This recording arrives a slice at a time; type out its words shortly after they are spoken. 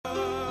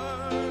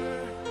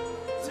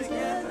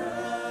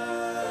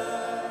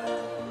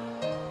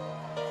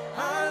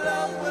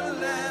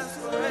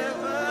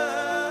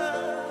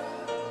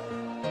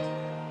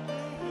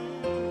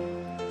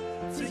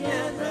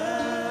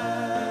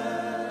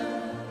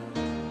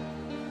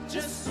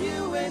just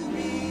you and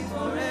me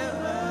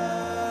forever.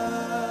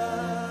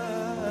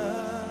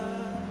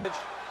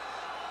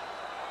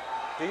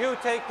 Do you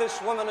take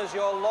this woman as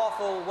your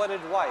lawful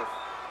wedded wife?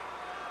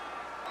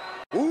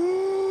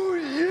 Ooh,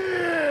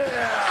 yeah!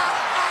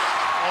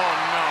 Oh,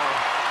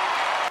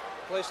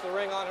 no. Place the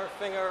ring on her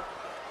finger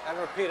and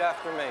repeat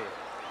after me.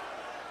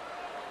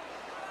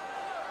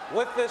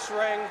 With this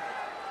ring,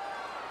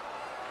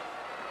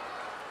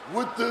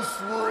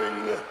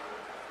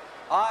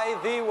 I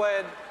thee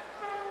wed.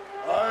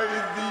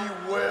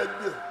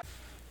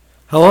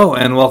 Hello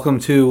and welcome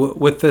to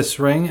With This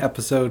Ring,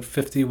 episode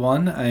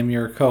 51. I'm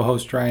your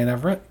co-host Ryan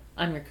Everett.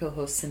 I'm your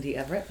co-host Cindy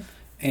Everett.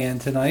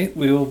 And tonight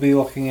we will be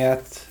looking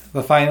at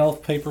the final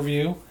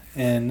pay-per-view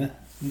in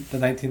the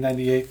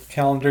 1998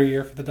 calendar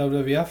year for the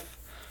WWF,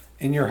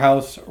 In Your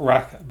House,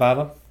 Rock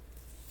Bottom.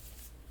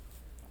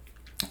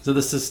 So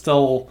this is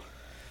still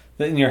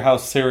the In Your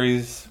House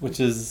series, which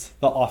is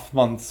the off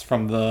months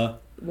from the...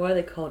 Why are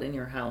they called In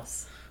Your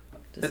House?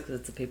 Just because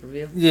it's a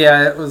pay-per-view?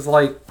 Yeah, it was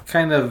like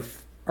kind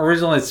of...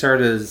 Originally it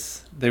started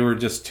as they were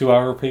just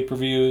 2-hour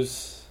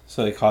pay-per-views,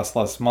 so they cost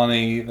less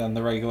money than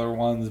the regular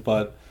ones,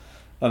 but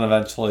then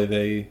eventually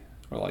they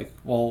were like,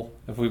 well,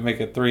 if we make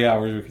it 3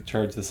 hours, we could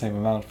charge the same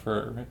amount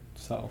for it.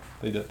 So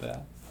they did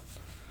that.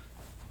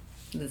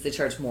 Did they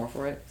charge more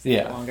for it?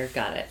 Yeah. Longer?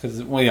 Got it.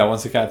 Because, well, yeah,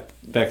 once it got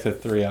back to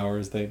 3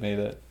 hours, they made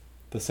it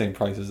the same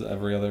price as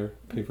every other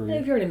pay-per-view.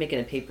 If you're already making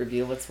a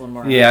pay-per-view, what's one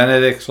more? Yeah, and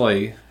it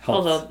actually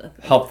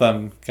helped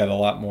them get a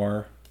lot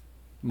more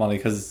money,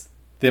 because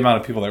the amount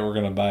of people that were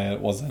going to buy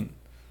it wasn't...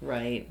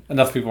 Right.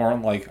 Enough people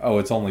weren't like, oh,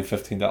 it's only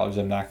 $15,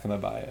 I'm not going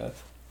to buy it.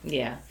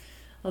 Yeah.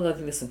 Although I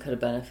think this one could have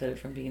benefited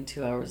from being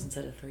 2 hours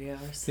instead of 3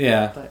 hours.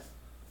 Yeah. But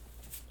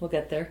we'll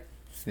get there.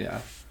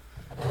 Yeah.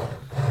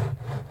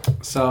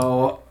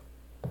 So,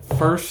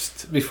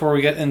 first, before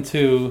we get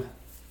into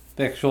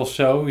the actual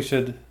show, we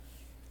should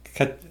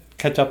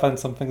catch up on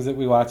some things that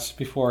we watched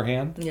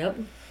beforehand. Yep.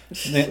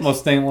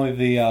 Most namely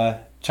the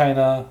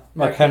China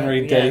Mark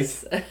Henry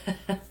date. Yes.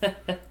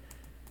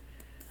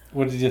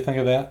 What did you think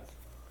of that?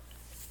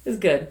 It was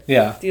good.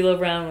 Yeah. D'Lo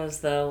Brown was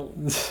the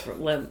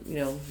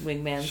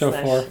wingman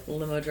Chauffeur. /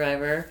 limo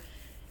driver.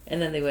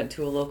 And then they went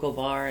to a local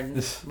bar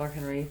and Mark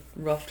Henry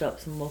roughed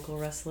up some local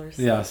wrestlers.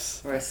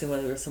 Yes. Or I assume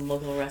there were some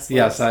local wrestlers.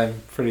 Yes, I'm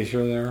pretty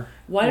sure they were.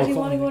 Why did he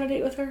want to go on a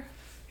date with her?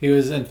 He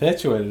was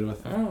infatuated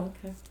with her. Oh,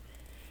 okay.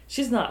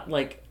 She doesn't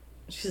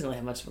really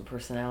have much of a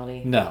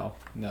personality. No.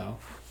 I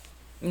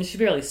mean, she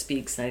barely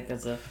speaks. I think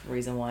that's a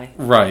reason why.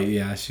 Right,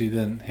 yeah. She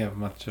didn't have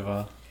much of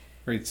a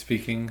great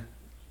speaking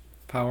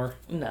power.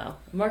 No.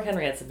 Mark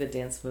Henry had some good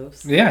dance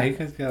moves. Yeah, he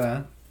could get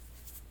on.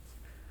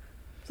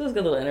 So it was a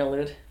good little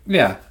interlude.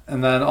 Yeah,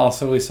 and then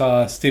also we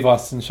saw Steve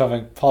Austin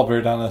shoving Paul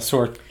Bear down a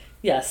sword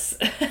Yes.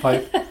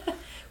 pipe.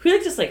 He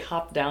just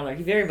hopped down there.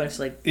 He very much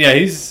yeah,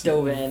 he's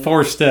dove in.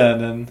 Forced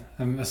in, and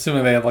I'm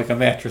assuming they had a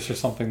mattress or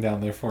something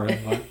down there for him.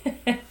 But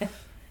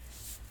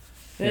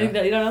You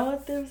don't know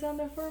what there was down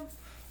there for him?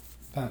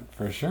 not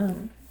for sure.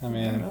 I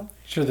mean, know. I'm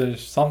sure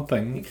there's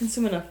something. You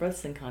consume enough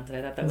wrestling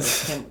content. I thought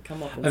that would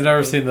come up. I've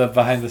never seen the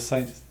behind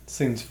the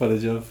scenes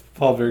footage of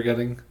Paul Bear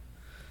getting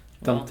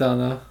dumped down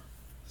a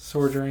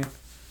sword ring.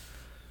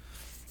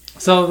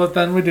 So, but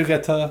then we do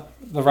get to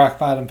the Rock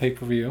Bottom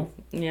pay-per-view.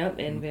 Yep,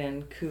 in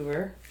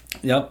Vancouver.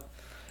 Yep.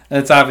 And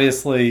it's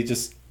obviously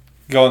just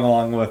going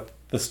along with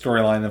the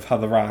storyline of how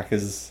The Rock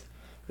is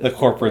the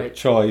corporate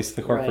choice,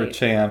 the corporate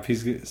champ.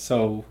 He's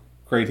so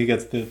great he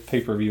gets the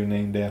pay-per-view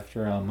named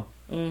after him.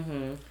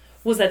 Mm-hmm.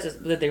 Was that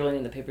just that they really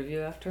named the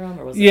pay-per-view after him?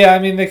 Or was I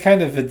mean, they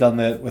kind of had done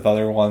that with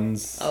other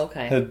ones. Oh,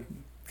 okay. Had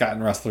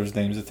gotten wrestlers'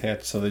 names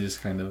attached, so they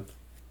just kind of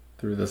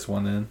threw this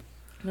one in.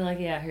 They're like,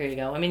 yeah, here you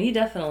go. I mean, he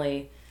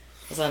definitely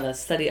was on a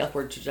steady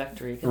upward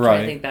trajectory.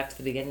 Right. I think back to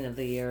the beginning of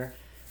the year.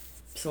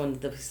 So when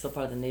he's still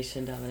part of the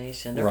Nation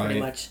Domination, they're pretty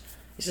much,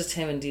 it's just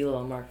him and D'Lo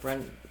and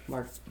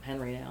Mark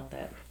Henry now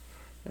that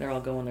they're all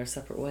going their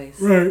separate ways.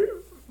 Right.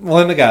 Well,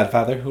 and the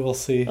Godfather, who we'll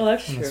see. Oh,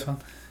 that's in true. This one.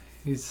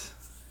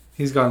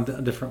 He's gone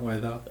a different way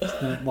though.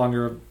 He's no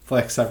longer a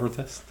black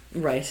separatist.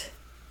 Right.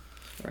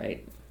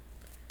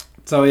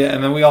 So yeah,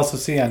 and then we also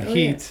see on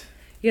Heat.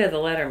 Yeah, the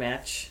ladder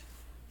match.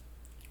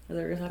 Is that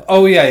what you're talking about?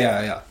 Oh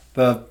yeah.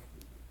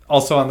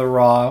 Also on the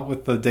Raw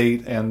with the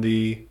date and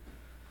the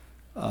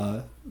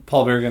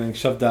Paul Bear getting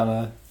shoved down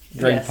a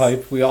drain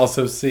pipe. We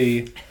also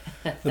see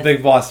the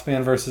Big Boss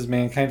Man versus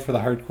Mankind for the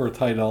hardcore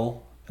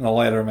title in a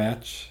ladder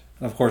match.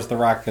 And of course, The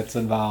Rock gets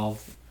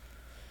involved,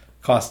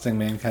 costing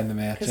Mankind the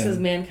match. Because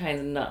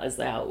Mankind is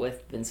out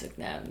with Vince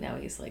McMahon. Now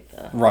he's like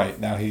the... Right,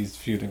 now he's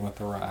feuding with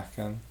The Rock.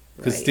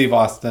 Because Steve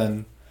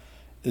Austin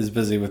is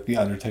busy with the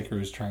Undertaker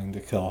who's trying to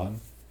kill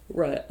him.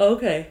 Right,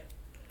 okay.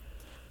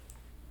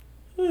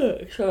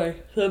 Sorry.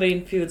 So the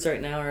main feuds right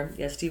now are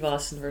Steve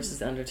Austin versus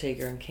the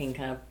Undertaker, and King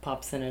kind of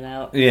pops in and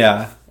out.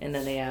 Yeah. And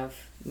then they have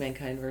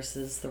Mankind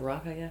versus The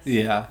Rock, I guess.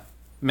 Yeah.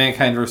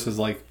 Mankind versus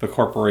the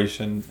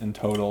corporation in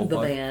total. The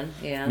band,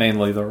 yeah.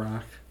 Mainly The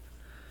Rock.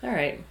 All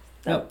right.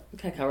 That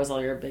kind of covers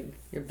all your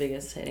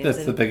biggest names.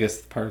 That's the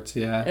biggest parts,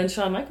 yeah. And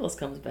Shawn Michaels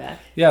comes back.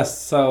 Yes,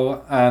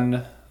 so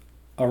on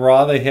a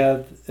Raw they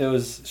had, it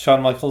was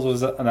Shawn Michaels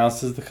was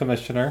announced as the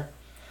commissioner,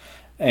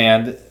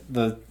 and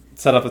the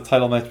set up a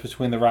title match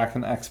between The Rock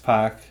and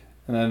X-Pac,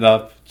 and ended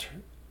up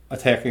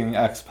attacking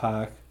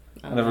X-Pac,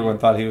 and everyone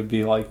thought he would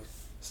be like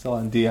still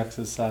on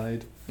DX's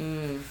side.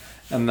 And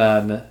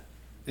then,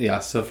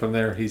 so from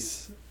there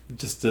he's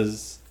just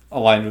as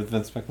aligned with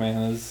Vince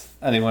McMahon as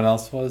anyone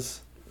else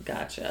was.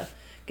 Gotcha.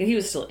 He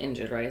was still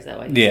injured, right? Is that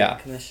why he's the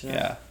commissioner?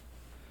 Yeah.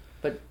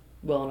 But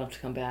well enough to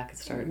come back and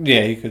start.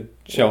 Yeah, he could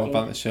show up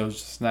on the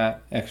shows, just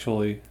not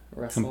actually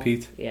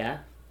compete. Yeah.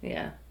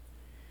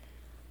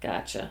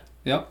 Gotcha.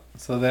 Yep.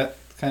 So that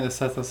kind of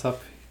sets us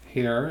up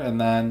here.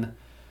 And then,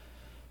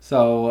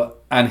 so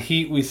on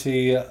Heat, we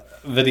see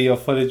video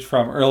footage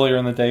from earlier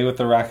in the day with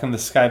The Rock in the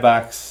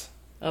skybox.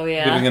 Oh,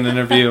 yeah. Giving an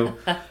interview.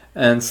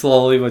 And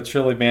slowly but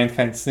surely,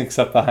 Mankind sneaks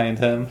up behind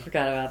him.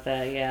 Forgot about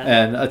that, yeah.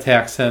 And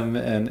attacks him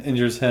and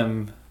injures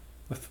him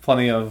with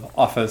plenty of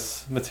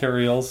office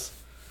materials.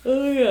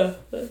 Oh, yeah.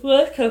 Well,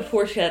 that's kind of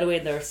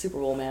foreshadowing their Super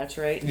Bowl match,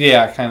 right?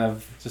 Yeah, kind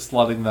of just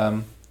letting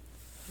them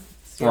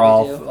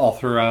brawl all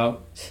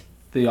throughout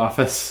the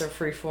office. They're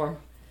freeform.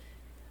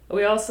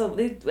 We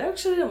actually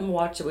didn't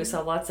watch it. We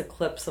saw lots of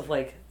clips of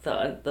like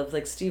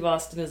the Steve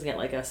Austin was getting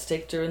like a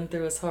stake driven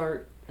through his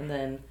heart, and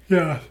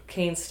then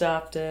Kane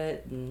stopped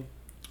it, and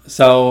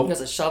so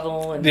there's a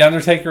shovel, and the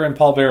Undertaker and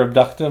Paul Bearer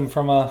abduct him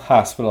from a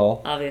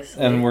hospital,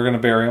 obviously, and we're going to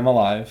bury him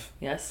alive.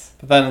 Yes.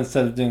 But then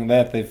instead of doing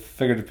that, they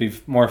figured it'd be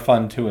more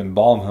fun to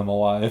embalm him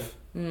alive.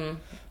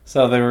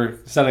 So they were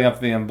setting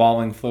up the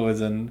embalming fluids,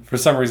 and for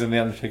some reason, the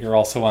Undertaker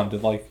also wanted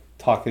to like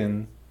talk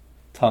in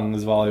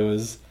tongues while he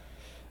was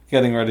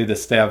getting ready to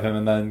stab him,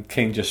 and then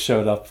Kane just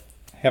showed up,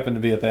 happened to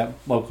be at that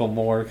local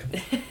morgue.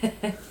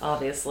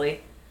 Obviously.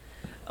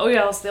 Oh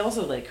yeah, they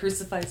also like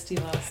crucified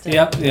Steve Austin.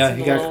 Yep,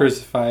 he got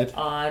crucified.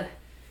 Odd.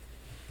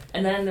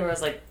 And then there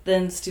was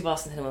then Steve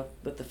Austin hit him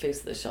with the face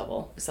of the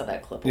shovel. We saw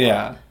that clip.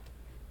 Yeah,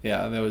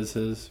 that was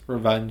his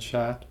revenge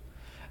shot.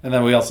 And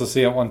then we also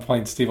see at one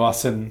point Steve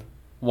Austin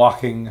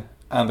walking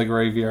on the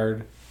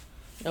graveyard,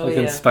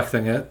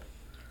 inspecting it.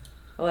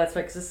 Oh, that's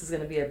right, because this is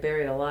going to be a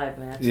buried alive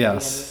match. Yes. In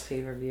this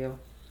pay-per-view.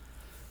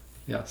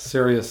 Yeah,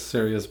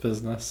 serious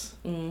business.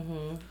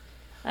 Mm-hmm.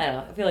 I don't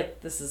know. I feel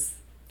like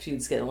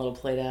feud's getting a little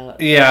played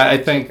out. Yeah, I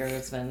think.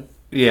 It's been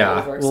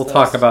we'll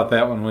talk about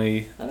that when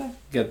we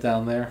get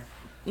down there.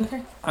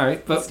 Okay. All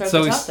right, but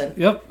start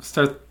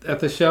start at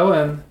the show,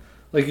 and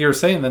like you were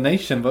saying, the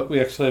Nation, but we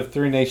actually have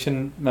 3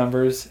 Nation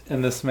members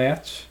in this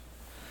match.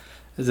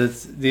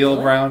 It's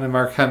D'Lo Brown and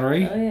Mark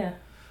Henry. Oh yeah.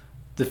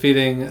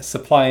 Defeating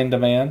Supply and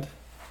Demand,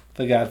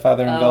 the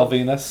Godfather and Val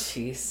Venus.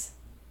 Jeez.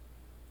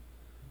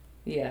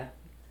 Yeah.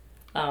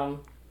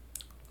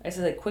 I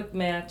said a quick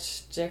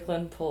match.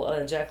 Jacqueline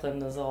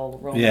is all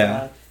roaming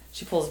around.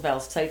 She pulls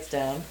Val's tights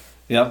down.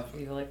 Yep.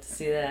 You like to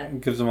see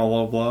that. Gives him a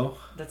low blow.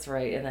 That's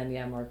right. And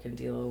then Mark and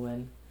D'Lo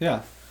win.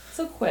 Yeah.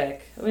 So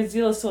quick. I mean,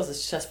 D'Lo still has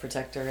his chest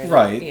protector.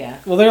 Right. Yeah.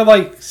 Well,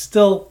 they're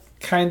still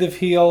kind of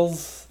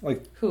heels.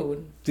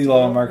 Who?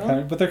 D'Lo and Mark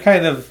Henry, but they're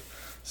kind of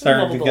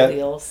starting to get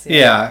heels.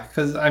 Yeah,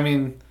 because I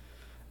mean,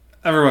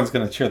 everyone's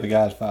going to cheer the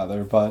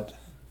Godfather, but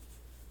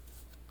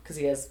because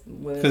he has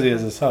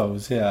his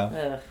hose,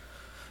 yeah.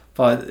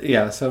 But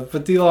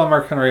but D'Lo and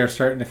Mark Henry are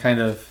starting to kind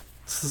of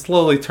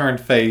slowly turn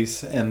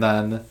face, and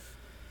then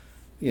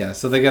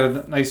so they get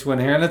a nice win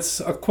here, and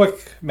it's a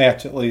quick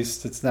match at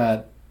least. It's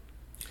not.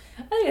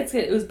 I think it's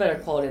good. It was better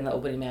quality in the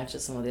opening match than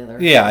some of the other.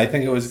 Yeah, I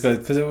think it was good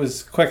because it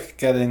was quick,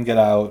 get in, get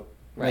out.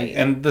 Right.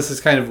 And this is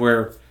kind of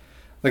where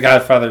the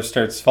Godfather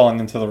starts falling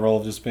into the role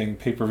of just being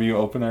pay-per-view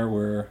opener,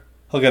 where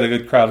he'll get a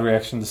good crowd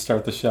reaction to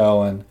start the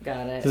show, and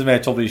his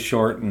match will be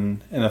short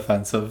and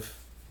inoffensive.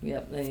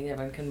 Yep, then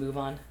everyone can move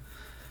on.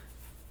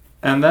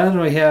 And then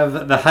we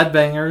have the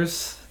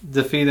Headbangers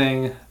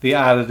defeating the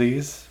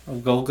Oddities of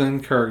Golgan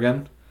and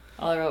Kurgan.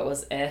 All I wrote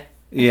was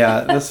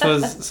Yeah,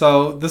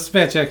 this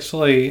match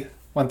actually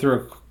went through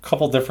a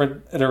couple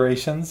different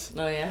iterations.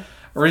 Oh, yeah?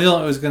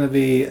 Originally, it was going to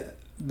be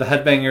the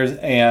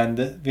Headbangers and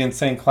the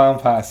Insane Clown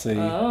Posse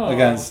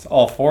against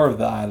all 4 of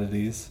the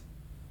Oddities.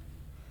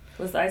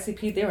 Was the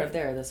ICP? They weren't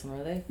there this one,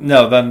 were they?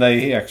 No, then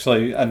they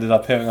actually ended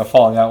up having a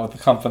falling out with the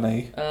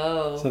company.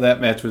 Oh. So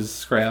that match was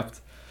scrapped.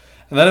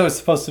 And then it was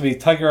supposed to be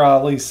Tiger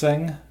Ali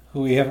Singh,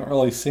 who we haven't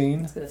really seen.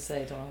 I was going to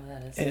say, I don't know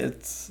who that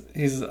is.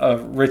 He's a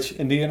rich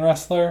Indian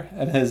wrestler,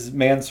 and his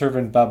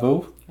manservant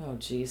Babu. Oh,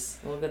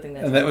 jeez. Well, good thing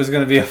that's... And that was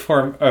going to be a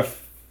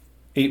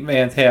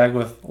 8-man tag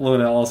with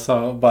Luna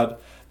also,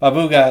 but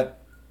Babu got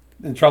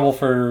in trouble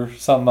for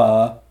some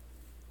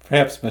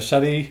perhaps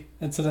machete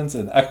incidents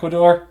in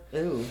Ecuador.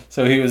 Ooh.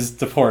 So he was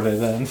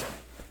deported, and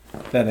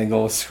that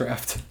angle was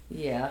scrapped.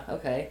 Yeah,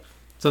 okay.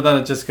 So then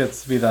it just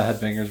gets to be the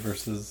Headbangers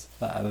versus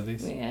the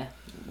Oddities. Yeah,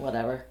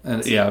 whatever.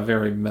 And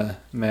very meh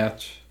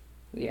match.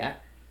 Yeah.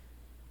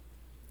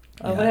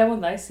 What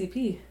happened with the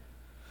ICP?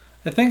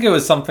 I think it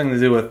was something to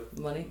do with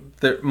money.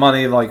 Their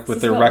money,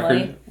 with their record,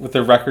 money? with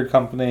their record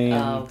company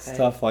and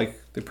stuff.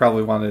 They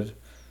probably wanted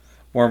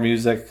more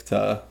music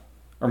or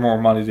more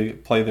money to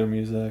play their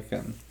music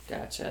and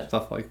gotcha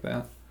stuff like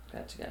that.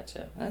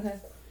 Gotcha. Okay.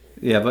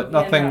 Yeah, but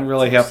nothing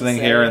really happening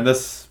here, and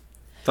this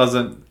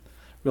doesn't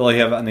really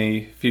have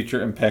any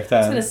future impact on... I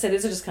was going to say,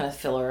 these are just kind of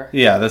filler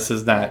this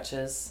is not...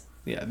 matches.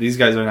 Yeah, these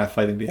guys are not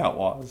fighting the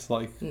Outlaws.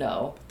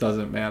 No.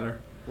 Doesn't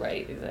matter.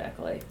 Right,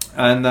 exactly.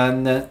 And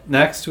then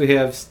next we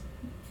have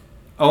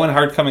Owen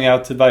Hart coming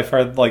out to by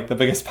far the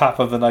biggest pop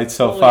of the night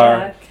so far.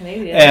 Yeah,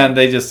 Canadian. And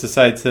they just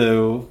decide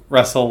to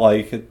wrestle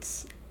like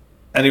it's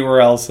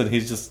anywhere else, and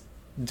he's just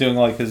doing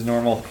his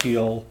normal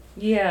heel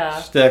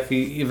shtick.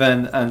 He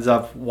even ends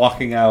up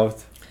walking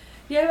out.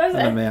 Yeah,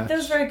 match. That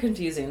was very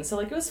confusing. So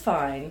it was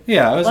fine.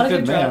 Yeah, it was a lot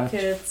good of good match. drop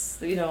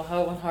kits.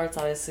 Owen Hart's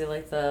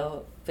obviously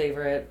the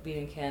favorite,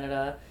 being in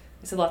Canada.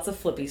 They said lots of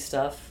flippy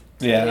stuff.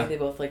 Yeah, I think they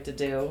both like to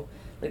do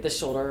the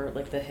shoulder,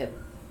 the hip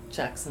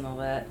checks and all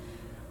that.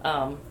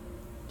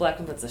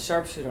 Blackman puts a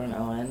sharpshooter on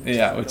Owen.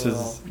 Which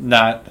is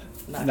not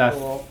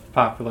cool.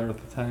 popular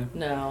at the time.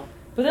 No.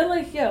 But then,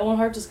 Owen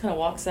Hart just kind of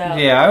walks out.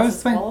 Yeah, I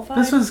was thinking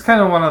this was kind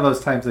of one of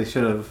those times they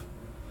should have,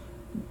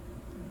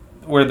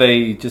 where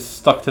they just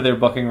stuck to their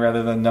booking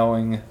rather than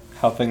knowing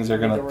how things are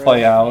going to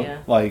play out.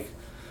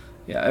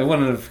 Yeah. It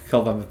wouldn't have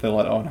killed them if they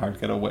let Owen Hart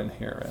get a win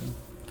here. And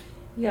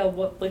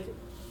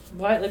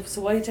why?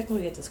 So why did he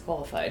technically get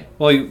disqualified?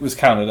 well, he was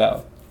counted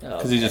out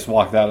because he just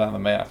walked out on the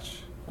match.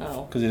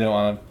 Oh. Because he didn't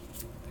want to.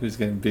 He was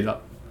getting beat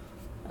up.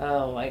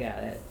 Oh, I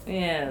got it.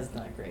 Yeah, it's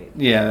not great.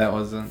 Yeah, that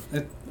wasn't...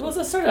 It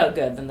started out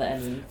good, then the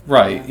ending.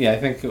 Right, I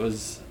think it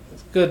was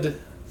a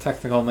good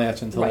technical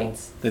match until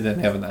they didn't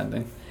have an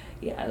ending.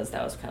 Yeah,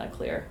 that was kind of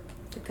clear.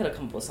 They could have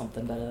come up with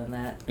something better than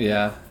that.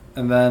 Yeah.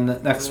 And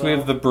then next we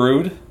have The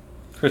Brood,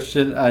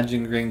 Christian, Edge,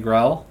 and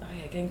Gangrel. Oh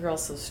yeah,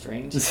 Gangrel's so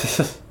strange.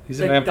 He's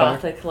a vampire.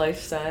 Gothic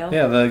lifestyle.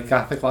 Yeah, the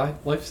Gothic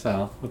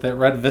lifestyle. With that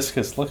red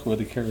viscous liquid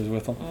he carries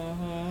with him.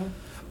 Mm-hmm.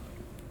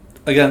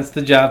 Against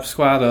the Job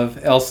Squad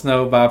of Al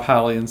Snow, Bob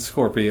Holly, and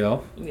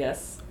Scorpio.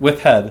 Yes. With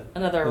Head.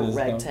 Another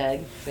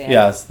ragtag band.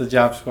 Yes, the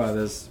Job Squad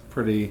is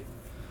pretty...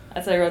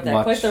 That's why I wrote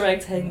that. Quite the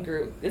ragtag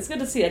group. It's good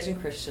to see Edge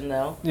and Christian,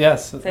 though.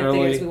 Yes. Same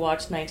thing as we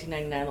watched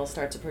 1999, they'll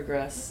start to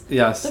progress.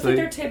 Yes. I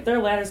think their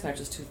ladders match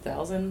was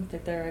 2000. I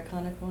think their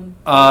iconic one.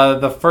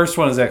 The first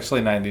one is actually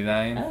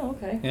 99. Oh,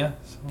 okay. Yeah.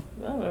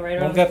 So right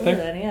around get there.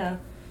 Then, yeah.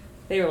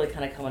 They really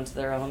kind of come into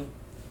their own.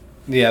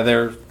 Yeah,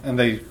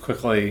 they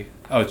quickly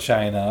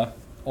outshine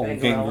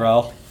old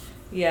Gangrel.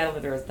 Yeah, I don't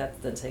think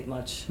that didn't take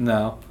much.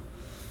 No.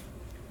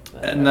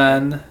 But, and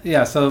then,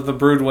 so the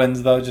Brood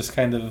wins, though, just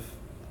kind of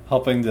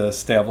helping to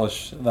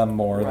establish them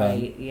more than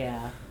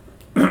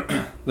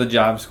the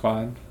Job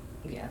Squad.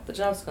 Yeah, the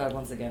Job Squad,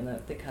 once again,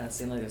 they kind of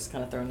seem like they're just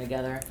kind of thrown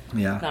together.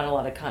 Yeah. Not a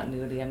lot of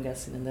continuity, I'm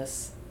guessing, in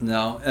this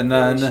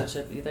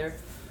relationship either.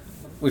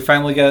 We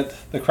finally get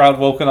the crowd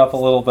woken up a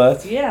little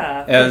bit.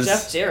 Yeah,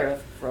 Jeff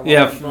Jarrett.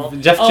 Jeff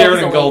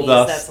Jarrett and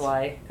Goldust. That's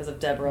why, because of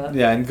Debra.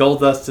 Yeah, and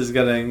Goldust is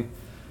getting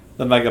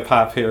the mega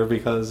pop here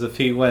because if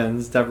he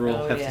wins, Debra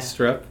will have to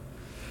strip.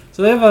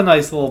 So they have a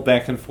nice little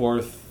back and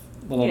forth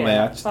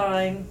match.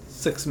 Fine.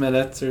 6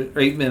 minutes or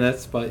 8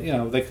 minutes, but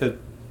they could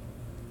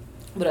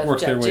work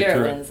their way through it. But if Jeff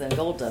Jarrett wins, then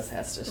Goldust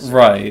has to strip.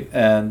 Right,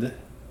 and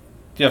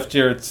Jeff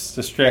Jarrett's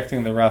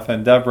distracting the ref,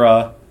 and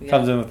Debra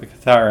comes in with the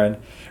guitar and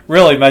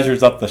really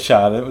measures up the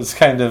shot. It was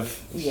kind of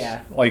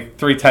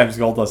 3 times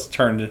Goldust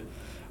turned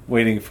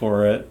waiting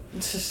for it.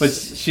 But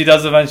she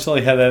does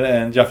eventually hit it,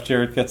 and Jeff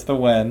Jarrett gets the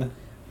win.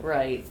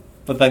 Right.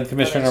 But then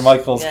Commissioner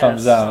Michaels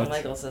comes out.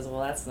 Michaels says,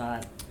 well, that's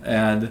not...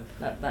 And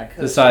not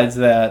decides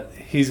that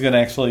he's going to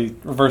actually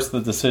reverse the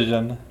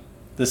decision,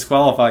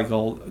 disqualify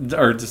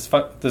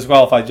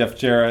Jeff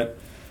Jarrett,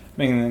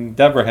 meaning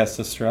Debra has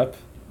to strip.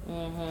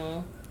 Mm-hmm.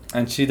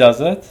 And she does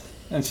it,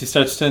 and she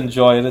starts to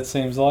enjoy it, it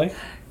seems like.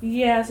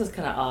 Yeah, this is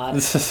kind of odd.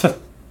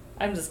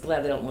 I'm just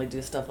glad they don't really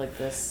do stuff like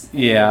this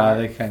anymore. Yeah,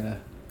 they kind of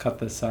cut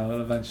this out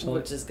eventually.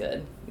 Which is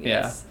good. Yeah.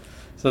 Yes.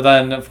 So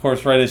then, of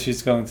course, right as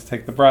she's going to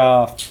take the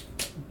bra off,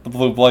 the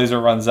Blue Blazer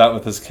runs out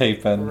with his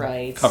cape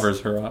and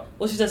covers her up.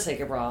 Well, she does take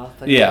her bra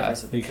off.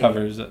 He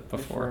covers it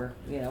before.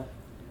 Yeah.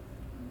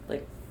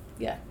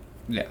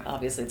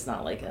 Obviously, it's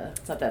not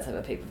it's not that type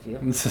of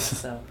pay-per-view.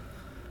 So.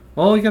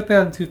 Well, we got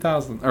that in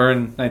 2000, or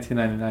in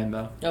 1999,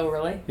 though. Oh,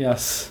 really?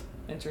 Yes.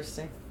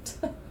 Interesting.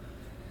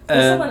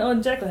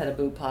 Jekyll had a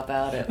boob pop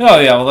out.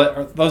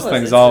 Those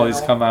things always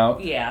come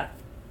out. Yeah.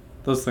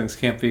 Those things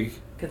can't be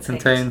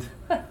contained.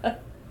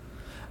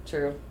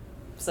 True.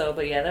 So,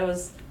 but that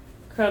was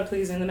crowd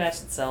pleasing. The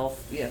match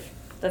itself,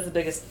 that's the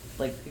biggest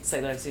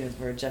excitement I've seen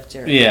for Jeff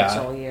Jarrett match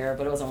all year.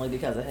 But it was only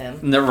because of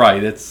him.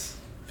 Right. It's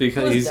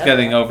because he's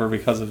getting over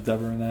because of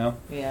Debra now.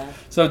 Yeah.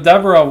 So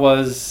Debra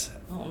was.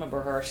 I don't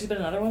remember her. She's been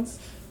in other ones.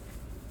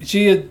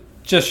 She had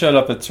just showed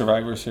up at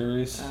Survivor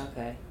Series.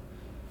 Okay.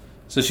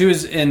 So she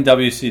was in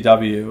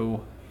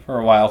WCW for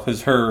a while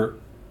because Debra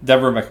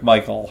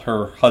McMichael,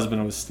 her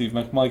husband was Steve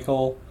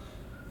McMichael,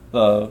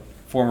 the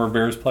former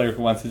Bears player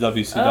who went to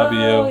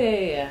WCW. Oh,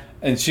 yeah.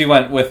 And she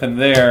went with him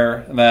there,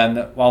 and then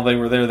while they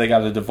were there, they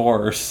got a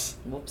divorce.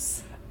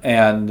 Whoops.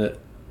 And, in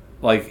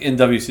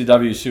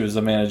WCW, she was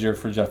the manager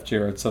for Jeff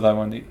Jarrett, so then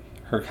when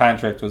her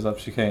contract was up,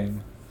 she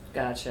came.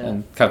 Gotcha.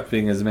 And kept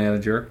being his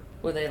manager.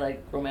 Were they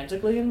like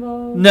romantically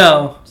involved?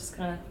 No. Just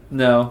kind of.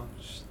 No.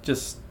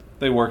 Just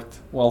they worked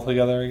well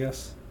together, I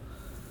guess.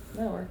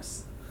 That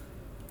works.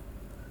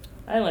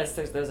 I didn't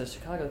realize there's a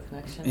Chicago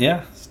connection.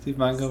 Yeah, Steve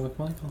Mongo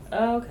McMichael.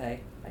 Oh,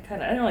 okay. I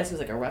didn't realize he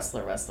was like a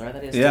wrestler. I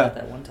thought he was still at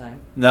that one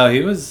time. No,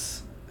 he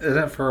was in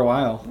it for a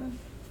while.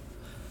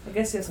 I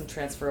guess you have some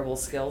transferable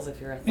skills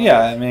if you're athletic. Yeah,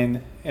 I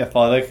mean,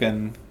 athletic,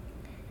 and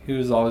he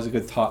was always a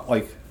good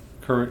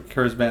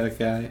charismatic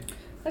guy.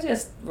 I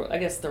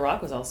guess The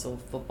Rock was also a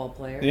football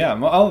player. Yeah,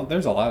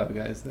 there's a lot of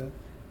guys that.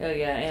 Oh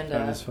yeah, and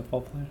just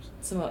football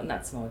players.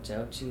 Not Samoa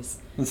Joe. Jeez.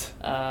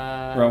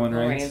 Roman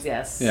Reigns.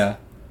 Yes. Yeah.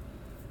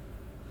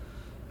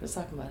 Just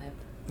talking about him.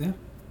 Yeah.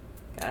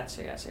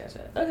 Gotcha.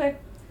 Okay.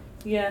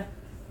 Yeah.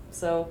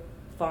 So,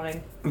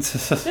 fine. I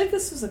think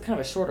this was a kind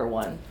of a shorter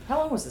one. How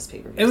long was this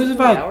pay-per-view? It was 3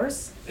 about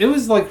hours. It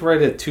was like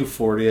right at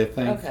 2:40, I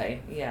think. Okay.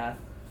 Yeah.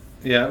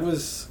 Yeah, it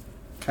was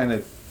kind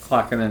of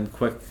clocking in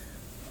quick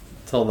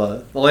till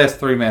the last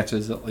 3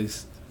 matches at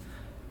least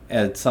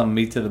added some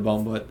meat to the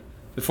bone, but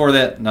before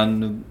that,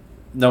 no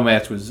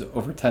match was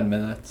over 10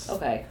 minutes.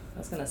 Okay. I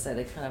was gonna say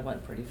they kind of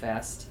went pretty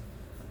fast.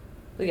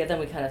 But yeah, then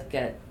we kind of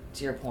get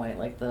to your point,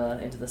 like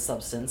into the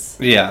substance.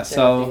 Yeah,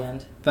 so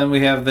then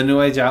we have the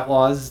New Age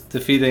Outlaws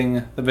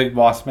defeating the Big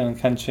Boss Man,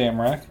 Ken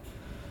Shamrock.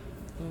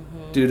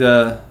 Mm-hmm. Due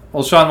to,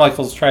 Shawn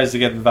Michaels tries to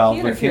get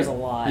involved. He interferes a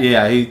lot.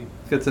 Yeah, he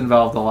gets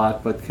involved a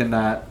lot, but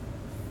cannot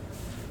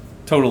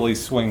totally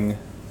swing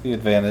the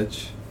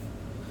advantage.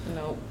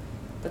 Nope.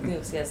 But the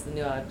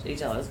New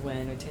Age Outlaws win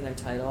and retain their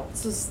title.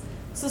 This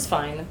is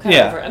fine. I'm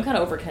kind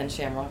of over Ken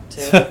Shamrock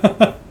too.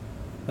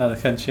 Not a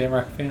Ken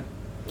Shamrock fan?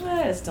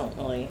 I just don't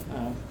really.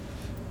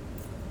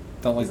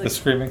 Don't like the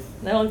screaming.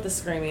 I don't like the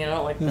screaming. I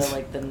don't like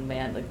the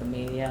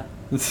mania.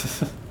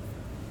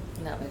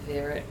 Not my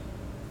favorite.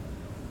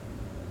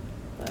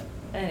 But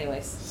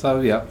anyways.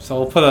 So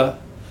we'll put a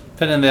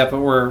pin in that,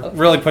 but we're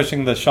really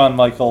pushing the Shawn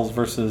Michaels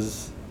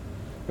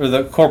or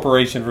the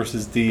Corporation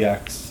versus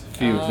DX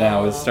feud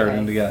now is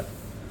starting to get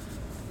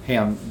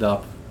hammed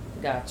up.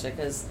 Gotcha,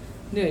 because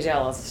New Age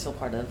Outlaws is still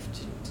part of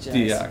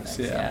DX,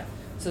 yeah.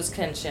 So is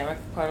Ken Shamrock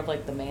part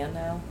of the man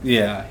now?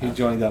 Yeah, he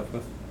joined up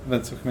with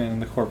Vince McMahon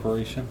and the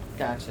Corporation.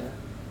 Gotcha.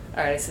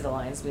 All right, I see the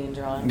lines being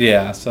drawn.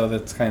 Yeah, so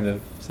that's kind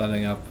of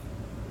setting up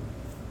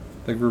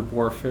the group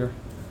warfare.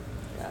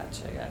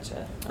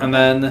 Gotcha. And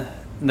then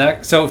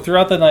so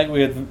throughout the night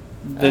we had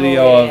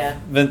video of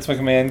Vince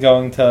McMahon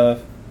going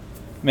to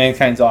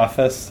Mankind's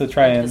office to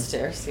try and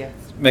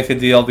make a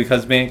deal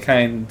because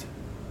Mankind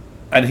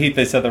and Heat,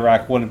 they said The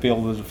Rock wouldn't be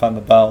able to defend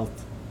the belt.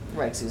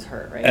 Right, because he was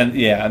hurt, right?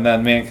 And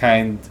then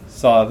Mankind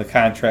saw the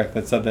contract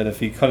that said that if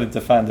he couldn't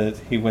defend it,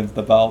 he wins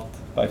the belt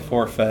by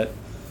forfeit.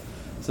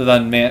 So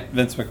then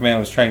Vince McMahon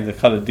was trying to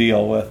cut a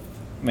deal with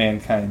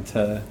Mankind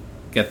to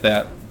get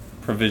that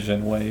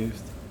provision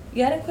waived.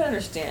 Yeah, I didn't quite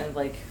understand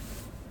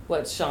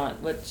what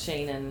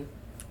Shane and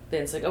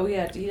Vince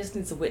he just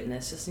needs a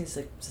witness, just needs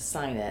to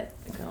sign it.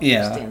 I don't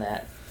understand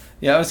that.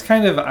 Yeah, it was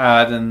kind of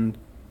odd, and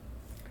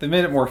they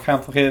made it more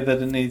complicated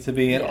than it needed to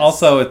be. And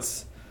also,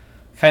 it's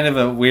kind of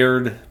a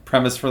weird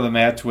premise for the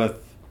match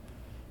with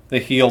the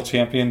heel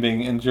champion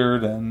being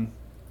injured and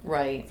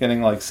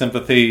getting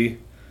sympathy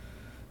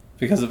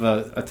because of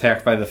an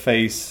attack by the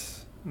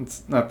face.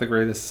 It's not the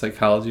greatest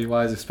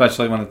psychology-wise,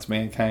 especially when it's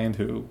Mankind,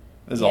 who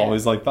is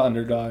always the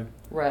underdog.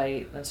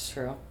 Right, that's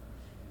true.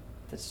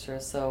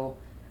 So,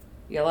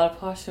 a lot of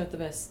caution with the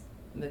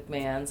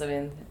McMahons. I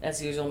mean,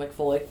 as usual,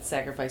 McFoley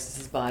sacrifices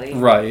his body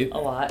a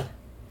lot.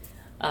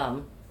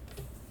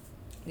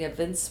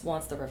 Vince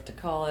wants the ref to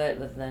call it,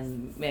 but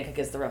then Mankind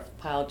gives the ref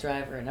a pile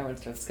driver, and everyone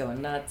starts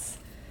going nuts.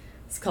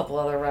 There's a couple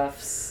other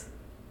refs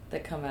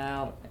that come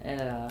out,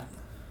 and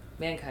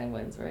Mankind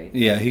wins, right?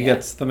 Yeah, he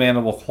gets the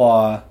mandible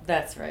claw.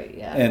 That's right,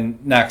 yeah.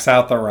 And knocks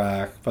out The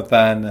Rock, but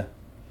then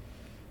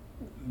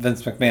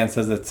Vince McMahon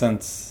says that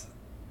since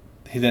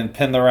he didn't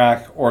pin The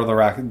Rock or The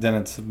Rock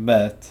didn't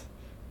submit,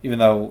 even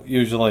though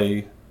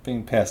usually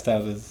being passed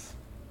out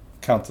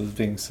counts as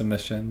being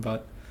submission,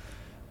 but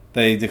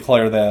they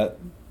declare that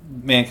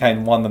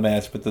Mankind won the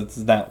match, but does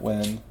not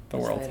win the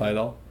world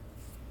title.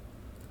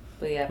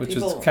 But which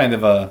is kind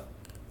of a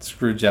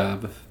screw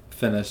job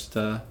finish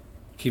to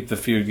keep the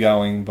feud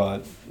going,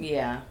 but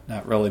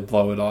not really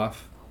blow it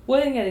off.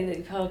 Well,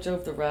 he pile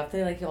drove the ref.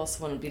 They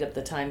also want to beat up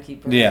the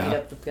timekeeper. Beat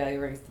up the guy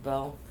who rings the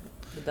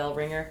bell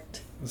ringer.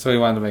 So he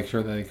wanted to make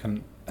sure that he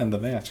couldn't end the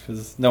match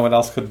because no one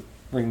else could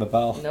ring the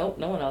bell. Nope,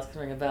 no one else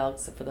can ring a bell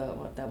except for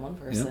that one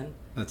person. Yep,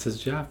 that's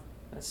his job.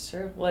 That's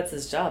true. Well, it's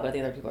his job. I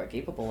think other people are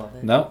capable of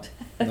it. No.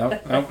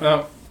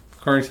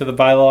 According to the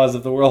bylaws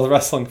of the World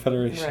Wrestling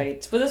Federation.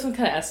 Right. But this one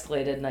kind of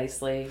escalated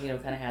nicely. Kind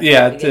of had.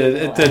 Yeah, it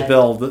did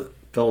build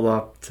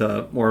up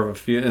to more of a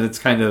feud, and it's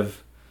kind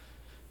of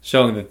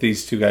showing that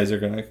these two guys are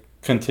going to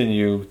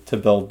continue to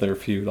build their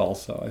feud.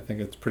 Also, I think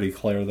it's pretty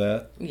clear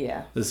that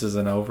this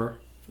isn't over.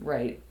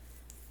 Right.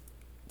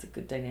 It's a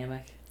good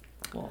dynamic.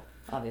 Well,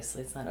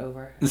 obviously, it's not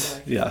over.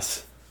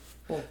 Yes.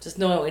 Well, just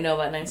knowing what we know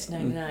about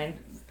 1999.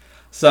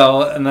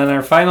 So, and then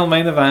our final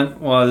main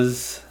event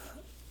was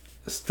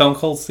Stone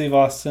Cold Steve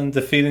Austin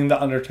defeating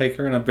The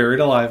Undertaker in a Buried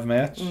Alive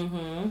match.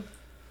 Mm-hmm.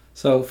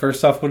 So,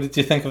 first off, what did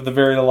you think of the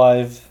Buried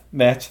Alive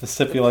match, the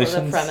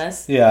stipulations? The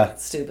premise. Yeah.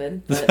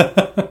 Stupid, but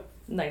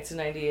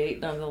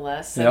 1998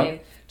 nonetheless. Yep. I mean,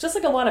 just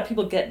like a lot of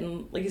people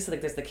getting, like you said, like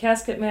there's the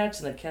casket match,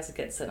 and the casket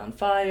gets set on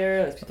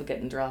fire, there's people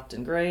getting dropped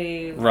in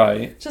grave.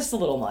 Right. Just a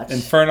little much.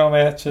 Inferno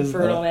matches.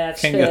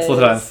 King gets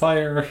lit on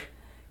fire.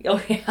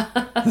 Oh,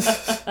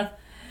 yeah.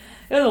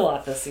 It was a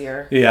lot this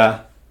year.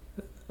 Yeah.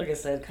 Like I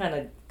said, kind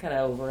of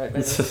over it by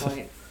this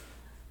point.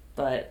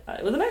 But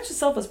the match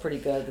itself was pretty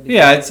good.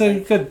 Yeah, it's a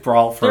good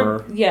brawl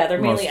for they're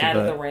mainly most out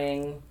of it. the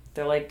ring.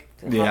 They're like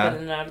hopping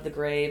in and out of the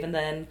grave. And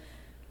then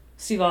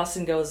Steve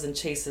Austin goes and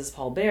chases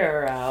Paul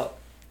Bearer out.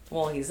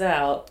 While he's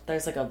out,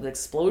 there's like an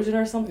explosion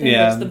or something.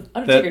 Yeah. Which the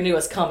Undertaker knew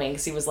was coming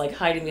because he was like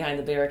hiding behind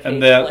the barricade.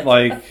 And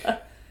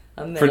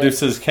that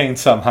produces Kane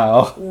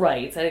somehow.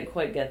 Right. I didn't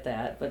quite get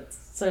that. But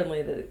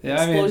certainly the explosion.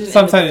 I mean,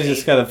 sometimes you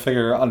just got to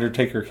figure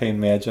Undertaker Kane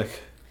magic.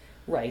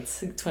 Right.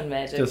 Twin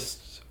magic.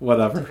 Just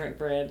whatever. Different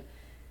brand.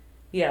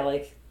 Yeah,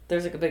 like,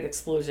 there's like a big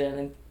explosion,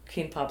 and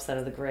Kane pops out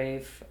of the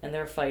grave, and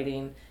they're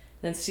fighting.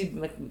 Then Steve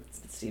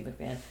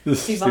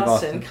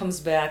Austin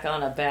comes back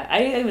on a back.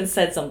 I even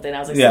said something. I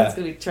was like, so it's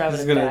going to be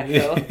Travis'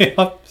 backhoe.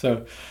 Yep.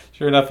 So,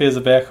 sure enough, he has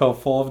a backhoe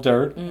full of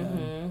dirt.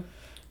 Mm-hmm.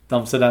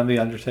 Dumps it on the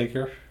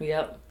Undertaker.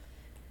 Yep.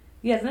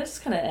 Yeah, then it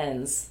just kind of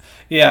ends.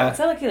 Yeah. It's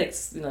not like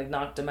he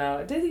knocked him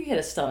out. I did think he hit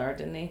a stunner,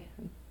 didn't he?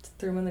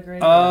 Threw him in the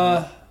grave?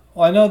 Well,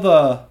 I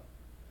know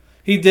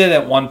he did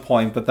at one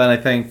point, but then I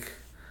think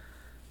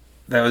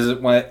that was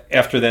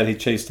after that he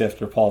chased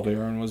after Paul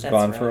Bearer and was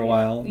gone for a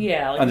while.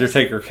 Yeah. Like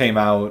Undertaker came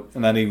out,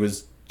 and then he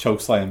was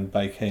chokeslammed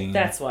by Kane.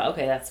 That's what.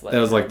 Okay, that's what. That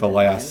was like the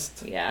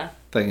last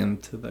thing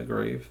into the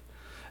grave.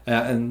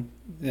 And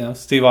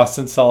Steve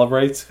Austin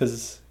celebrates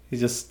because he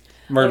just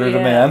murdered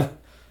a man.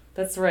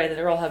 That's right.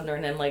 They're all having their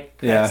name like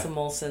some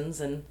Molsons,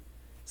 and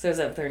so is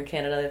that they're in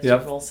Canada. They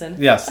have Molson.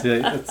 Yes,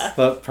 it's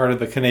the part of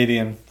the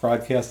Canadian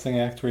Broadcasting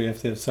Act where you have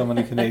to have so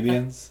many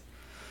Canadians.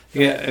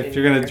 If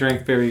you're gonna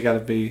drink beer, it's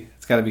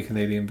got to be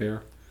Canadian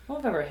beer. I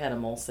don't know if I've ever had a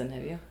Molson.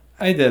 Have you?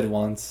 I did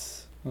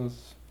once.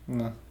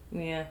 No.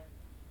 Yeah.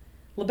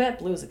 Labatt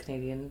Blue is a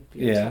Canadian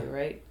beer too,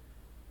 right?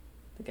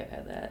 I think I've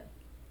had that.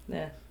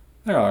 Yeah.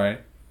 They're all right.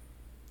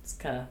 It's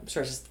kind of. I'm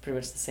sure it's just pretty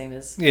much the same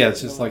as. Yeah,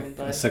 it's just like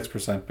a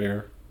 6%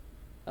 beer.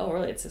 Oh,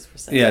 really? It's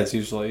 6%. Yeah, it's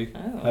usually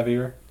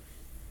heavier.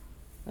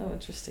 Oh,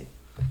 interesting.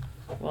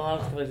 Well, I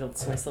don't really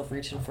see myself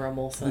reaching for a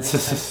Molson anytime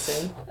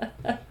soon.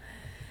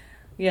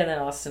 Yeah, then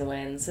Austin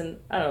wins, and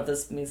I don't know if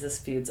this means this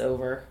feud's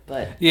over,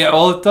 but... Yeah,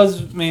 well, it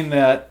does mean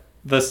that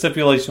the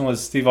stipulation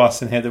was Steve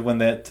Austin had to win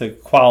that to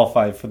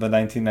qualify for the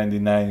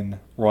 1999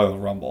 Royal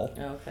Rumble.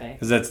 Okay.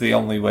 Because that's the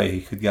only way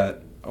he could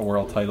get a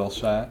world title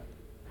shot,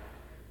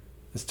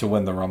 is to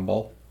win the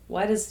Rumble.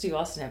 Why does Steve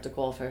Austin have to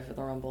qualify for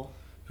the Rumble?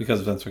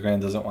 Because Vince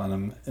McMahon doesn't want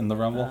him in the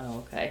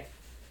Rumble.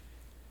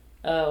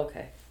 Oh,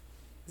 okay.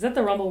 Is that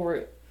the Rumble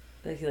where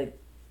he,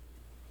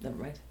 Never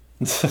mind.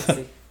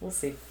 We'll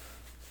see.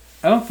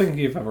 I don't think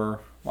you've ever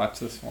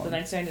watched this one. The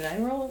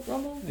 1999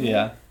 Rumble?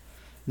 Yeah.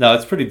 No,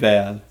 it's pretty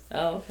bad.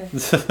 Oh, okay.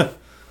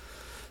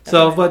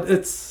 But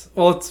it's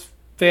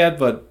bad,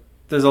 but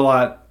there's a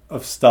lot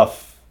of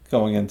stuff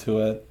going into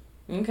it.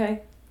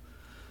 Okay.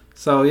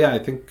 So, yeah, I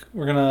think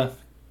we're going to...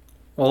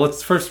 Well,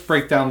 let's first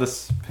break down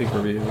this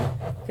pay-per-view.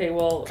 Okay,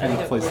 well,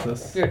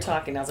 this. We were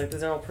talking, I was like,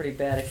 these are all pretty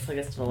bad. I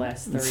guess the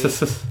last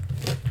 3.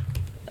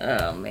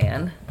 Oh,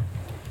 man.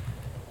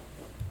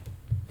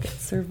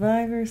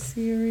 Survivor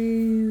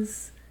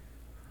Series.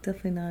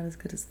 Definitely not as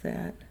good as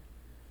that.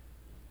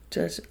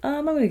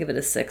 I'm going to give it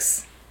a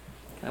 6.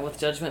 With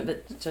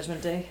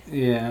Judgment Day.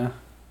 Yeah.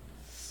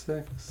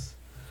 6.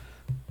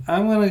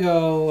 I'm going to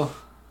go...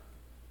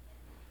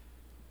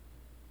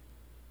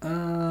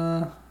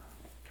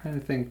 trying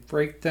to think.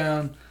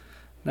 Breakdown.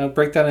 No,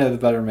 Breakdown had a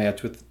better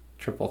match with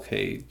Triple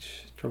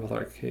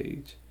Threat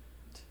Cage.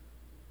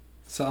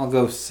 So I'll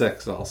go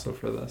 6 also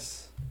for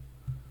this.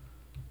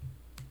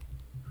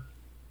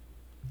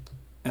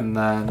 And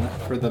then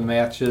for the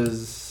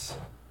matches,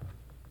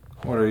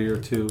 what are your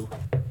 2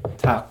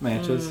 top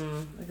matches? I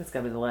think it's got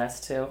to be the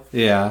last 2.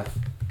 Yeah.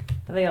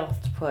 I think I'll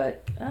have to put...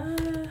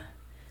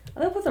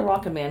 I'll put the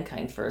Rock and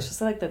Mankind first.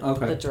 Just like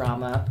the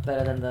drama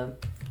better than the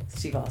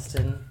Steve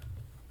Austin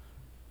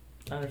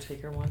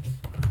Undertaker one.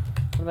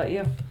 What about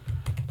you?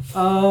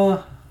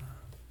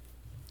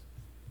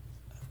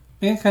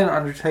 Mankind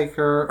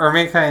Undertaker, or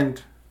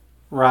Mankind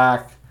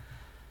Rock.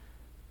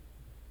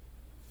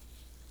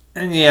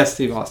 And yeah,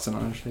 Steve Austin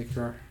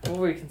Undertaker. What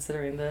were you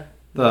considering?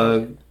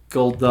 The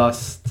Gold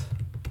Dust.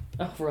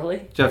 Oh,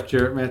 really? Jeff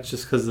Jarrett match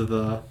just because of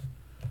the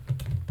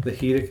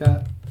heat it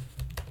got.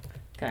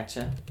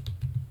 Gotcha.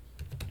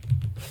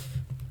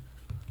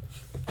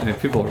 I mean,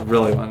 people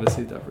really wanted to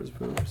see Debra's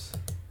boobs.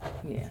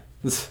 Yeah.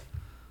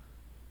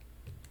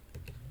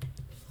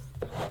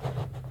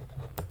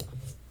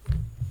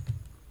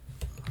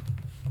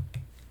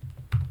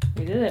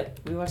 We did it.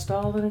 We watched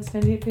all the next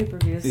 98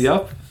 pay-per-views.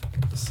 Yep.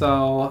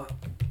 So,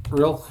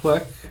 real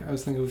quick, I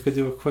was thinking we could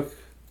do a quick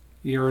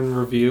year in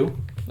review.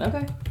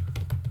 Okay.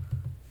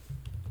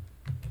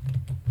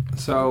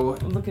 So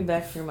I'm looking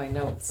back through my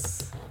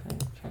notes. I'm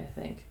trying to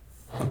think.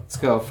 let's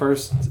go.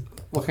 First,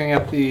 looking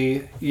at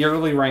the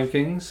yearly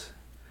rankings.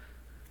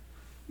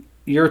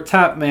 Your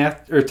top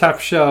top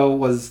show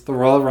was the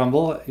Royal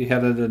Rumble. You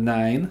had it at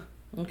 9.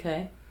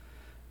 Okay.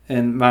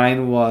 And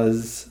mine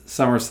was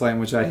SummerSlam,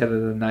 which I had at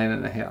a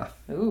 9.5.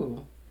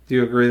 Ooh. Do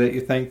you agree that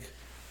you think?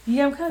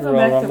 Yeah, I'm kind of going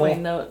Royal back to Rumble?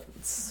 my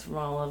notes from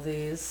all of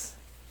these.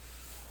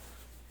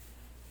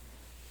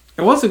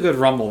 It was a good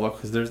Rumble, though,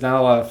 because there's not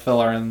a lot of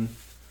filler, and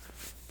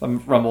the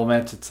Rumble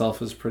match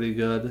itself is pretty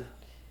good.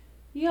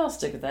 Yeah, I'll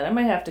stick with that. I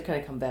might have to kind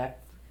of come back.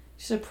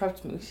 Should have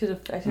prepped me. I should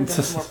have done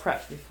some more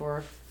prep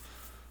before.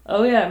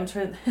 Oh yeah, I'm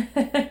trying.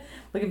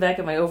 Looking back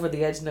at my over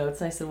the edge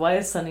notes, and I said, "Why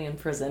is Sunny in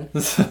prison?"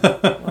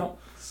 Well,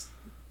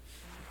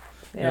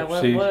 yeah.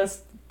 Yep,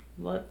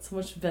 What so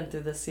much been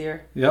through this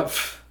year? Yep.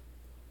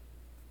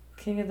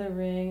 King of the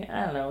Ring.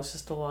 I don't know. It's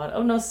just a lot.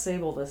 Oh, no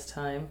Sable this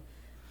time.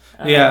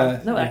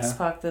 No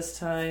X-Pac this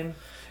time.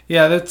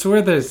 Yeah, that's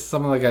where there's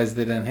some of the guys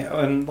they didn't have,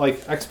 and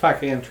like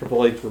X-Pac and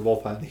Triple H were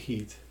both on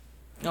Heat,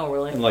 Oh,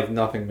 really? and like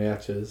nothing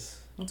matches.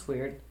 That's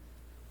weird.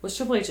 Was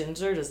Triple H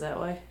injured? Is that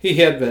why? He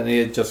had been. He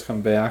had just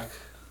come back.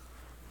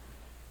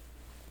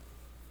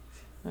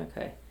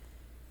 Okay.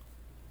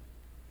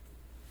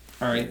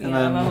 All right, and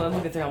Yeah, then I'm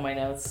looking through all my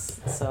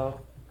notes.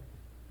 So,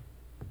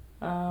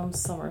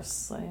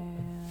 SummerSlam.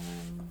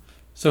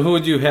 so who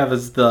would you have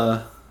as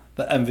the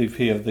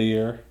MVP of the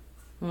year?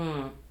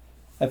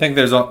 I think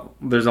there's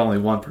only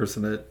one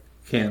person that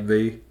can be.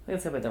 I think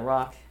it's gonna be The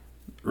Rock.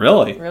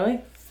 Really?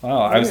 Really?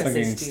 Wow, I was gonna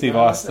say thinking Steve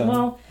Austin.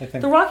 Well, I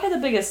think. The Rock had the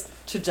biggest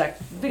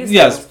trajectory.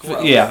 Yes,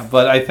 yeah,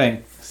 but I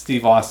think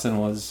Steve Austin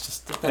was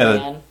just at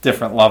a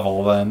different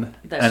level than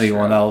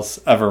anyone else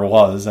ever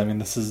was. I mean,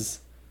 that's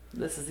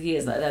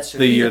true.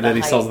 The year that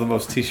he sells the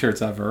most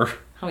T-shirts ever.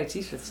 How many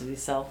T-shirts did he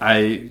sell?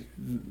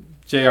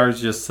 JR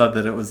just said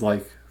that it was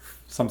like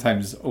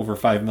sometimes over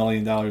 $5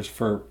 million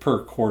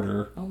per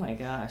quarter. Oh my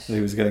gosh! That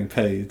he was getting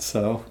paid.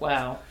 So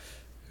wow,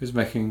 he was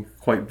making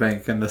quite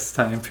bank in this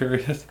time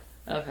period.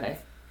 Okay.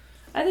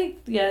 I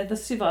think, the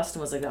Steve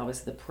Austin was like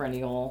obviously the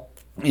perennial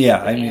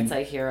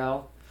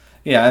anti-hero.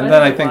 Yeah, and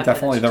then I think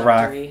definitely The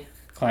Rock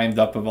climbed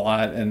up a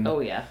lot, and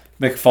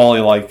Mick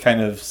Foley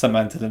kind of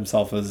cemented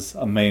himself as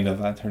a main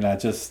eventer, not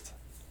just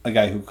a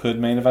guy who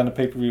could main event a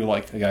pay-per-view,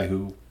 like a guy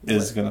who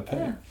is going to pay.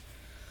 Yeah.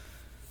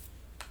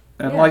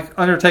 And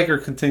Undertaker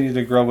continued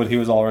to grow, but he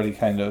was already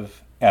kind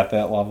of at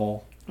that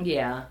level.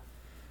 Yeah.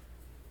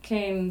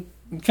 Kane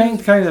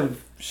kind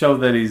of showed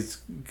that he's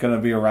going to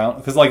be around,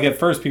 because at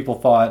first people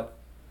thought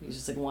he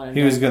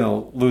was going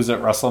to lose at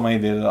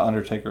WrestleMania to the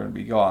Undertaker and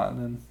be gone,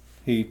 and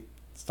he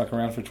stuck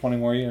around for 20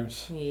 more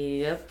years.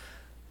 Yep.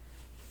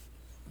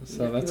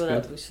 So that's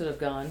good. That we should have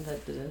gone,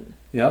 that didn't.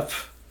 Yep.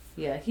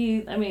 Yeah,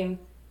 he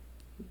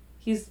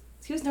was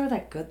never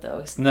that good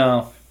though.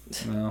 No.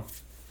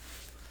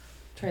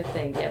 Trying to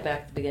think. Yeah,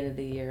 back at the beginning of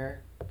the year,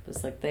 it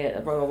was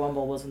the Royal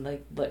Rumble was when they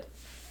lit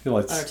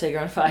Undertaker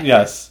on fire.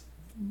 Yes.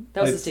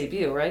 That was his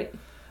debut, right?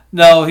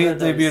 No, he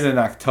debuted in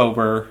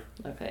October.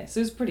 Okay, so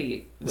it was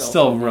pretty.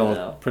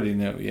 Still pretty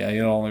new. Yeah, he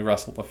only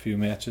wrestled a few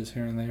matches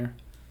here and there.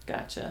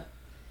 Gotcha.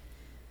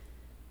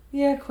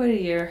 Yeah, quite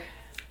a year.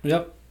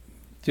 Yep.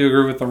 Do you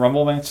agree with the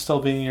Rumble match still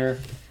being your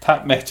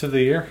top match of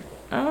the year?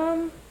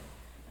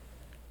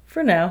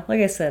 For now,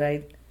 like I said,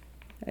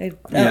 I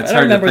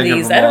don't remember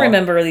these. I don't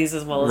remember these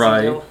as well as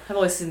right. you do. I've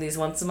always seen these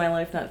once in my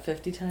life, not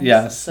 50 times.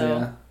 Yes, so.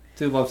 yeah.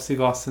 Do love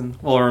Steve Austin.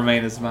 Will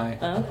remain as my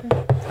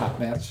top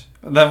match.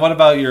 And then what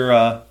about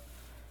your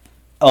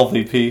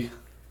LVP?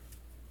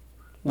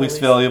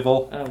 Least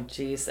valuable? Oh,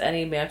 jeez.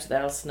 Any match with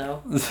Al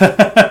Snow.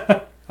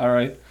 All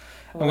right.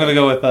 I'm going to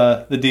go with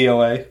the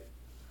DOA.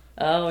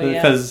 Oh,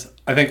 yeah. Because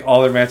I think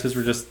all their matches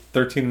were just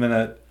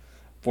 13-minute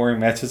boring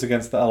matches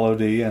against the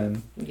LOD,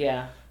 and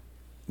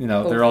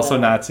they're also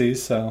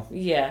Nazis, so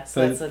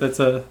so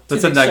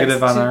that's a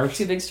negative on ours.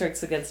 Two big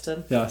strikes against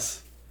them.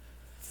 Yes.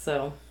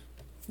 So,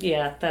 we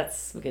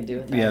can do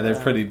with that. Yeah, they're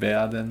pretty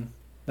bad and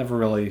never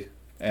really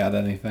add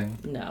anything.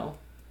 No.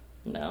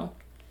 All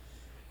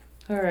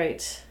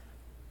right.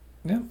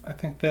 Yep, I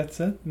think that's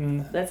it.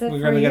 And that's it.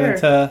 We're going to get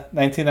into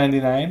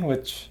 1999,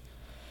 which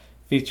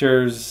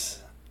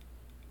features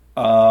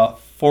 4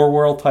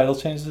 world title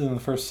changes in the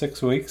first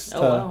 6 weeks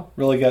to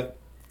really get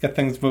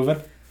things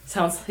moving.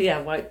 Sounds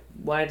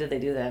Why did they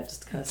do that?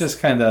 Just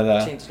kind of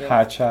the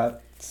hot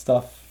shot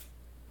stuff,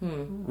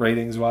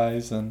 ratings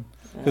wise, and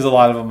because a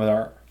lot of them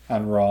are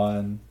on Raw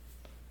and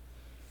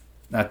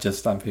not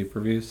just on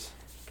pay-per-views.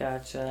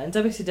 Gotcha. And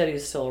WCW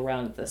is still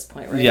around at this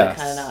point, right? Yes.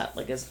 Kind of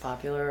not as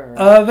popular.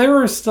 Or... they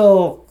were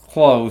still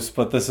close,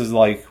 but this is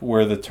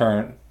where the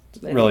turn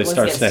really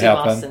starts to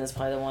happen. Steve Austin is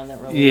probably the one that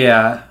really.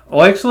 Yeah.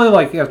 Well,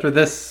 actually, after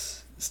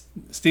this,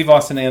 Steve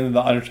Austin and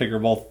the Undertaker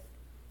both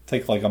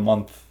take a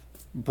month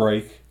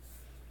break.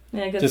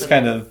 Yeah, good. Just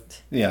kind of,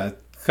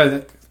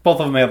 because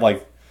both of them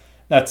had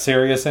not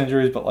serious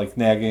injuries, but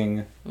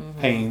nagging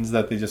pains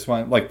that they just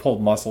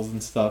pulled muscles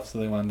and stuff. So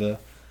they wanted to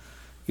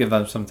give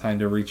them some time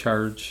to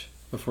recharge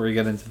before you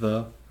get into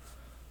the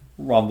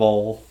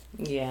Rumble,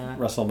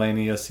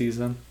 WrestleMania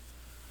season.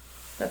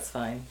 That's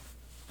fine.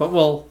 But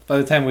by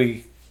the time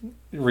we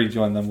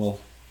rejoin them,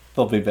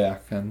 they'll be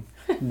back and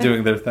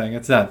doing their thing.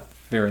 It's not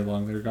very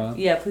long they're gone.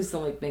 Yeah, please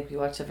don't make me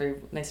watch every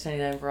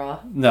 1999 Raw.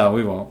 No,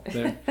 we won't.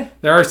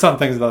 There are some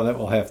things, though, that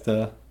we'll have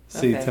to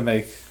see to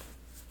make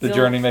the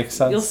journey make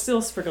sense. You'll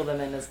still sprinkle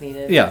them in as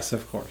needed. Yes,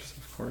 of course.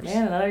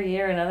 Man,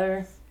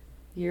 another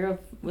year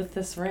with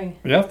this ring.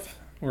 Yep.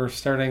 We're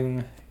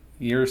starting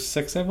year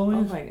 6, I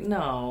believe. Oh my,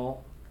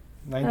 no.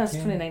 19? That's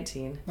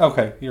 2019.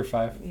 Okay, year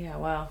 5. Yeah,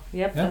 wow.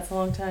 Yep, that's a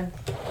long time.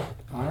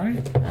 All right.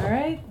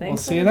 Thanks. We'll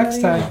see you next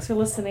time. Thanks for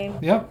listening.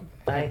 Yep.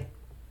 Bye.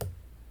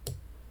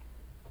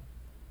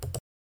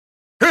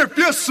 If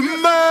you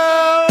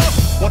smell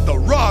what The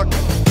Rock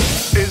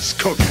is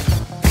cooking.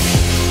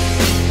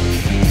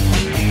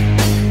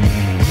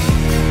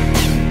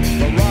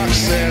 The Rock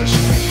says,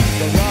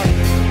 The Rock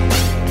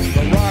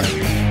says,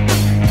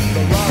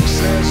 The Rock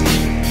says,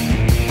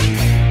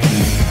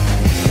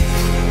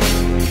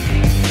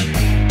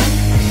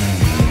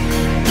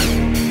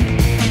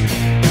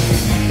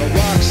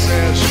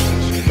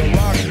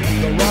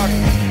 The Rock.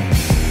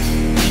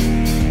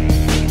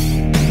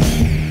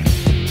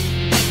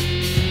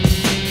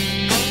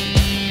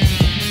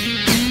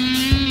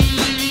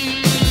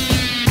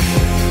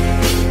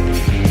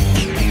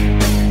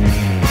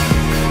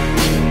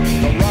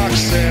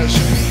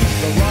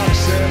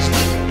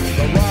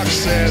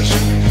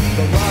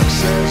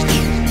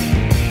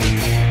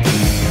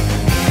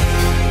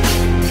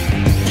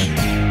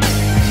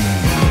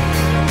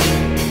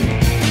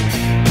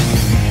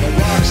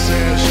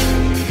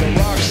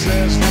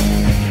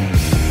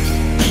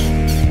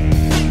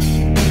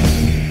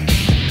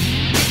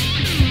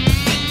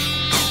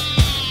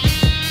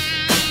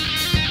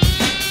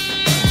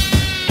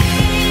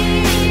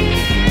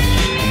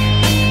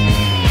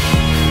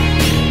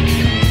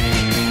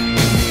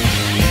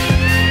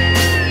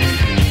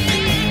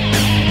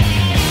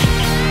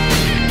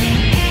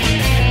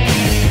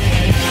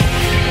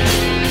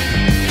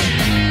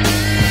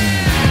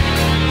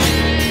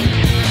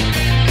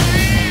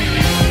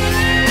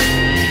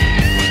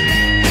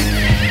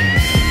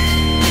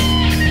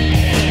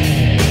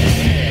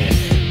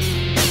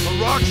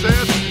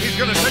 Says he's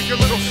gonna take your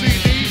little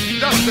CD,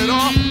 dust it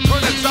off,